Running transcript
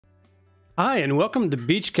Hi, and welcome to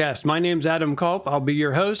Beachcast. My name's Adam Culp. I'll be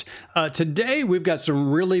your host. Today, we've got some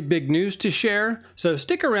really big news to share, so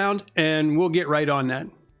stick around and we'll get right on that.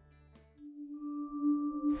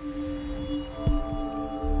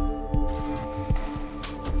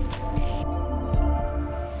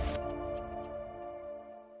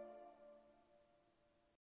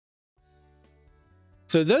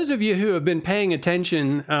 So those of you who have been paying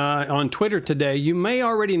attention on Twitter today, you may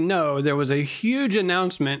already know there was a huge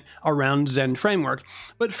announcement around Zen Framework.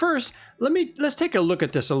 But first, let's take a look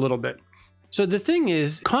at this a little bit. So the thing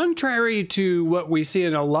is, contrary to what we see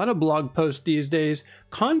in a lot of blog posts these days,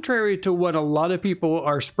 contrary to what a lot of people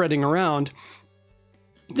are spreading around,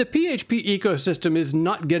 the PHP ecosystem is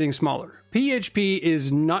not getting smaller. PHP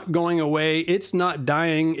is not going away. It's not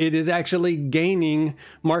dying. It is actually gaining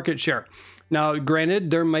market share. Now,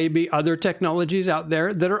 granted, there may be other technologies out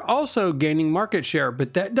there that are also gaining market share,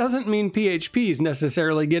 but that doesn't mean PHP is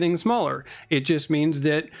necessarily getting smaller. It just means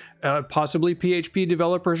that possibly PHP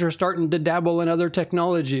developers are starting to dabble in other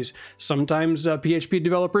technologies. Sometimes PHP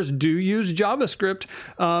developers do use JavaScript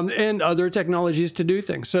and other technologies to do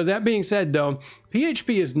things. So that being said, though,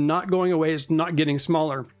 PHP is not going away. It's not getting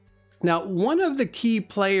smaller. Now, one of the key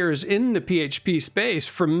players in the PHP space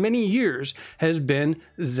for many years has been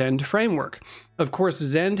Zend Framework. Of course,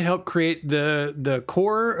 Zend helped create the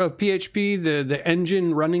core of PHP, the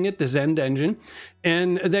engine running it, the Zend engine.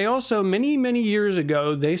 And they also, many years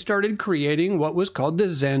ago, they started creating what was called the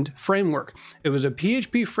Zend Framework. It was a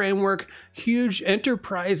PHP framework, huge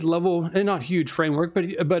enterprise level, and not huge framework,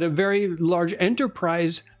 but a very large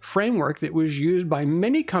enterprise framework that was used by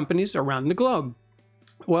many companies around the globe.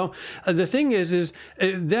 Well, the thing is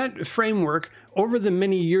that framework, over the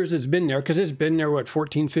many years it's been there, because it's been there,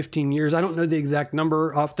 14, 15 years. I don't know the exact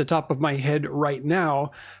number off the top of my head right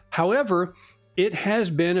now. However, it has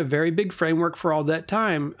been a very big framework for all that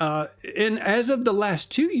time. And as of the last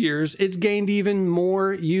 2 years, it's gained even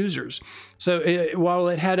more users. So while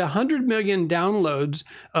it had 100 million downloads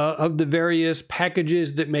of the various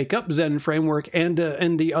packages that make up Zen Framework and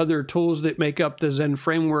the other tools that make up the Zen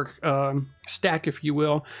Framework stack, if you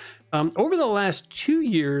will, over the last 2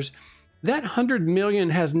 years, that 100 million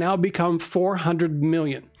has now become 400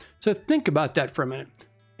 million. So think about that for a minute.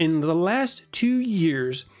 In the last 2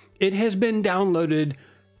 years, it has been downloaded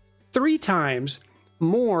 3 times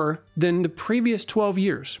more than the previous 12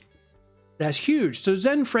 years. That's huge. So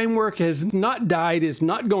Zen Framework has not died, it's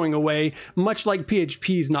not going away, much like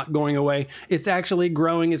PHP is not going away. It's actually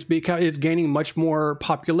growing, it's gaining much more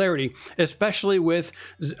popularity, especially with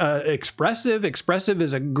Expressive. Expressive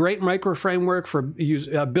is a great micro framework for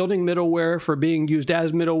building middleware, for being used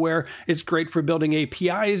as middleware. It's great for building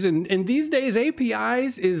APIs, and these days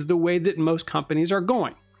APIs is the way that most companies are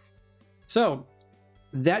going. So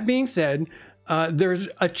that being said, there's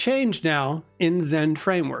a change now in Zen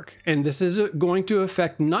Framework, and this is going to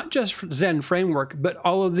affect not just Zen Framework, but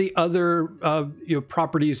all of the other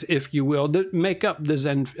properties, if you will, that make up the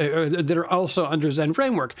Zen, that are also under Zen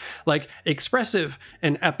Framework, like Expressive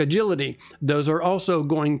and App Agility. Those are also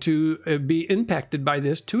going to be impacted by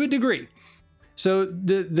this to a degree. So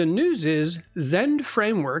the news is Zend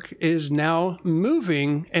Framework is now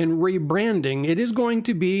moving and rebranding. It is going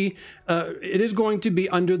to be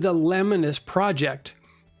under the Laminas project,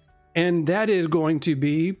 and that is going to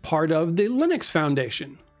be part of the Linux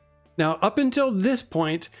Foundation. Now, up until this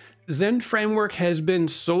point, Zend Framework has been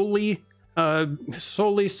solely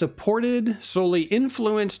supported, solely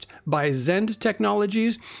influenced by Zend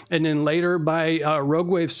Technologies, and then later by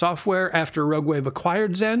RogueWave Software after RogueWave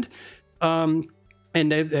acquired Zend.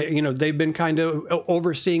 And they've been kind of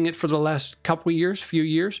overseeing it for the last few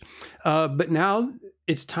years. But now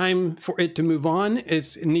it's time for it to move on.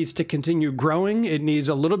 It needs to continue growing. It needs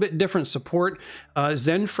a little bit different support.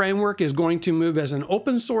 Zen Framework is going to move as an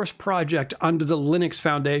open source project under the Linux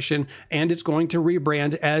Foundation, and it's going to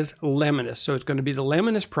rebrand as Laminas. So it's going to be the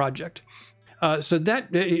Laminas project.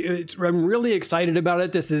 I'm really excited about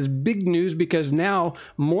it. This is big news because now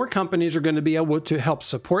more companies are going to be able to help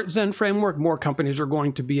support Zen Framework. More companies are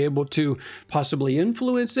going to be able to possibly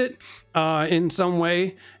influence it in some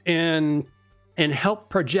way and help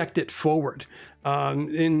project it forward.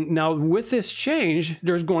 And now with this change,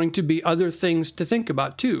 there's going to be other things to think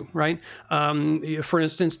about too, right? For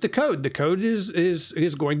instance, the code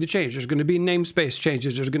is going to change. There's going to be namespace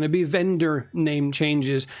changes. There's going to be vendor name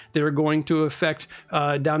changes that are going to affect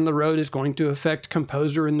down the road. It's going to affect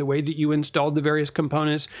Composer in the way that you install the various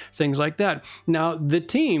components, things like that. Now, the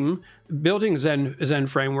team building Zen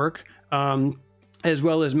Framework as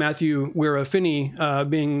well as Matthew Wirafini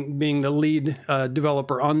being the lead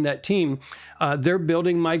developer on that team. They're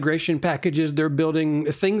building migration packages. They're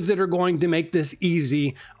building things that are going to make this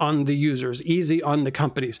easy on the users, easy on the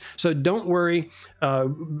companies. So don't worry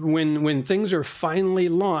when things are finally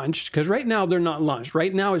launched, because right now they're not launched.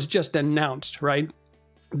 Right now it's just announced, right?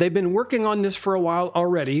 They've been working on this for a while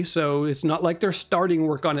already, so it's not like they're starting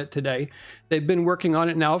work on it today. They've been working on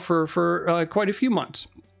it now for quite a few months.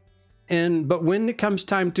 But when it comes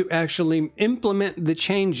time to actually implement the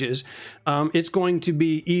changes, it's going to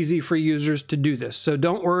be easy for users to do this. So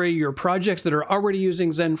don't worry, your projects that are already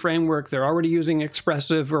using Zen Framework, they're already using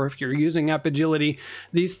Expressive, or if you're using App Agility,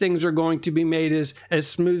 these things are going to be made as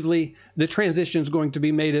smoothly, the transition is going to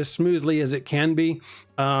be made as smoothly as it can be.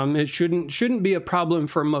 It shouldn't be a problem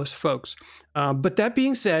for most folks. But that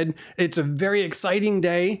being said, it's a very exciting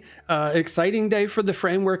day for the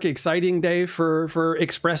framework, exciting day for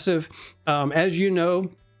Expressive. As you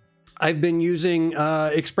know, I've been using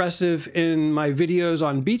Expressive in my videos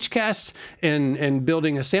on Beachcasts and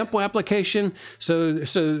building a sample application. So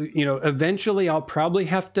eventually I'll probably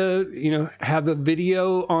have to have a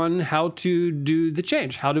video on how to do the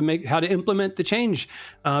change, how to implement the change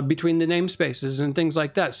between the namespaces and things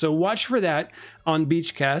like that. So watch for that on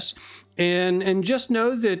Beachcasts. And just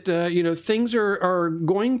know that things are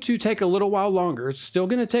going to take a little while longer. It's still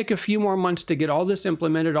going to take a few more months to get all this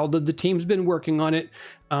implemented, although the team's been working on it.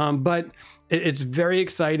 But it's very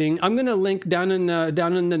exciting. I'm going to link down in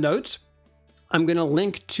the notes. I'm going to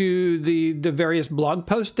link to the various blog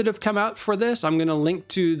posts that have come out for this. I'm going to link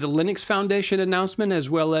to the Linux Foundation announcement,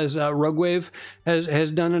 as well as RogueWave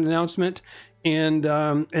has done an announcement. And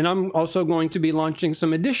I'm also going to be launching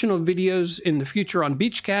some additional videos in the future on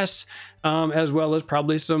Beachcasts, as well as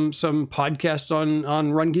probably some podcasts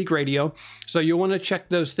on Run Geek Radio. So you'll want to check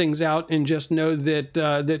those things out and just know that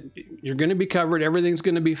that you're going to be covered. Everything's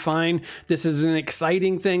going to be fine. This is an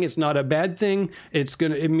exciting thing. It's not a bad thing.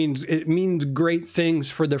 It means great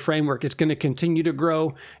things for the framework. It's going to continue to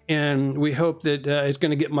grow, and we hope that it's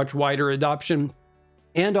going to get much wider adoption.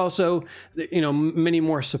 And also, many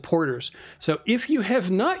more supporters. So if you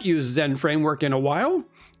have not used Zen Framework in a while,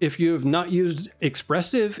 if you have not used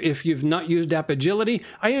Expressive, if you've not used App Agility,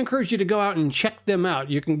 I encourage you to go out and check them out.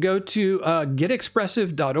 You can go to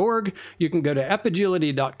getexpressive.org. You can go to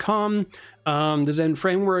appagility.com. The Zen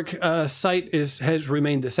Framework site has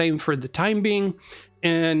remained the same for the time being.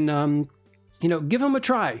 And, give them a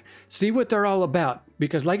try. See what they're all about.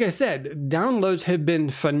 Because like I said, downloads have been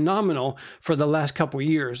phenomenal for the last couple of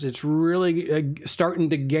years. It's really starting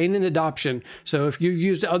to gain an adoption. So if you've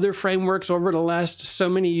used other frameworks over the last so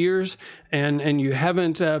many years and you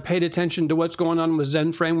haven't paid attention to what's going on with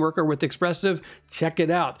Zen Framework or with Expressive, check it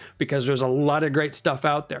out, because there's a lot of great stuff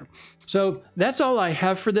out there. So that's all I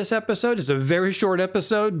have for this episode. It's a very short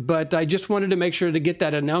episode, but I just wanted to make sure to get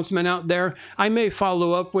that announcement out there. I may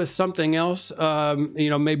follow up with something else,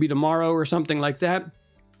 maybe tomorrow or something like that.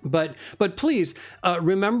 But please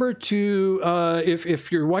remember to,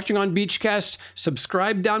 if you're watching on Beachcast,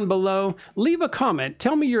 subscribe down below, leave a comment,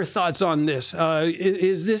 tell me your thoughts on this.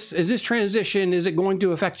 Is this transition, is it going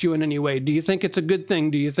to affect you in any way? Do you think it's a good thing?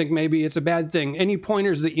 Do you think maybe it's a bad thing? Any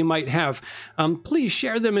pointers that you might have, please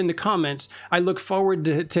share them in the comments. I look forward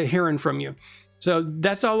to hearing from you. So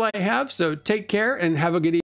that's all I have. So take care and have a good evening.